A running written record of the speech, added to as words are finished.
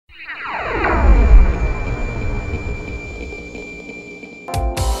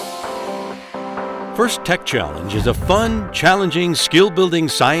First Tech Challenge is a fun, challenging, skill-building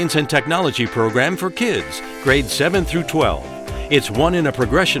science and technology program for kids, grades 7 through 12. It's one in a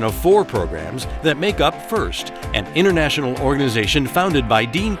progression of 4 programs that make up FIRST, an international organization founded by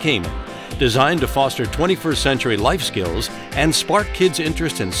Dean Kamen, designed to foster 21st century life skills and spark kids'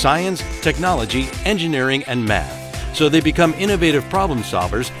 interest in science, technology, engineering, and math, so they become innovative problem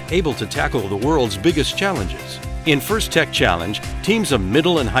solvers able to tackle the world's biggest challenges. In First Tech Challenge, teams of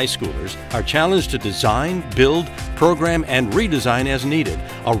middle and high schoolers are challenged to design, build, program, and redesign as needed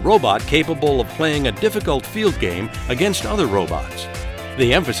a robot capable of playing a difficult field game against other robots.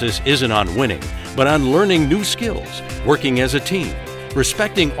 The emphasis isn't on winning, but on learning new skills, working as a team,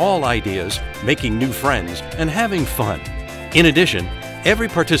 respecting all ideas, making new friends, and having fun. In addition, every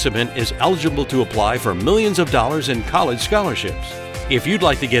participant is eligible to apply for millions of dollars in college scholarships. If you'd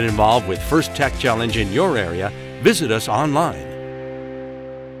like to get involved with First Tech Challenge in your area, visit us online.